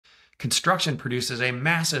construction produces a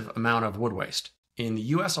massive amount of wood waste. In the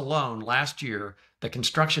US alone, last year, the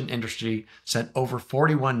construction industry sent over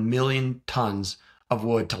 41 million tons of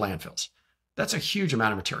wood to landfills. That's a huge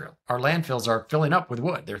amount of material. Our landfills are filling up with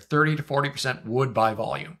wood. They're 30 to 40% wood by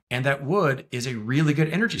volume. And that wood is a really good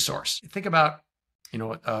energy source. Think about,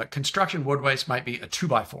 construction wood waste might be a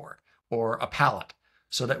 2x4 or a pallet.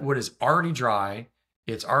 So that wood is already dry.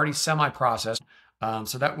 It's already semi-processed.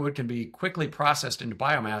 So that wood can be quickly processed into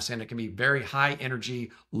biomass, and it can be very high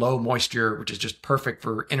energy, low moisture, which is just perfect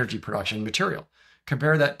for energy production material.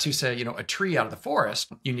 Compare that to, say, a tree out of the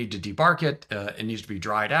forest. You need to debark it. It needs to be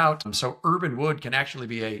dried out. So urban wood can actually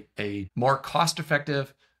be a more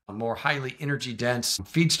cost-effective, a more highly energy-dense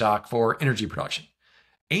feedstock for energy production.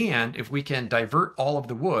 And if we can divert all of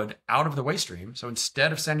the wood out of the waste stream, so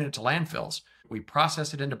instead of sending it to landfills, we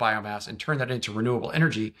process it into biomass and turn that into renewable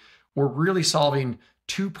energy, we're really solving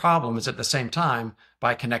two problems at the same time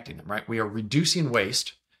by connecting them, right? We are reducing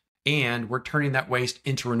waste and we're turning that waste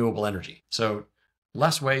into renewable energy. So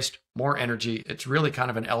less waste, more energy. It's really kind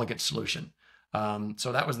of an elegant solution.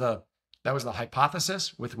 So that was the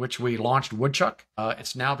hypothesis with which we launched Woodchuck.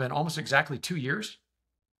 It's now been almost exactly 2 years,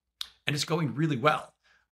 and it's going really well.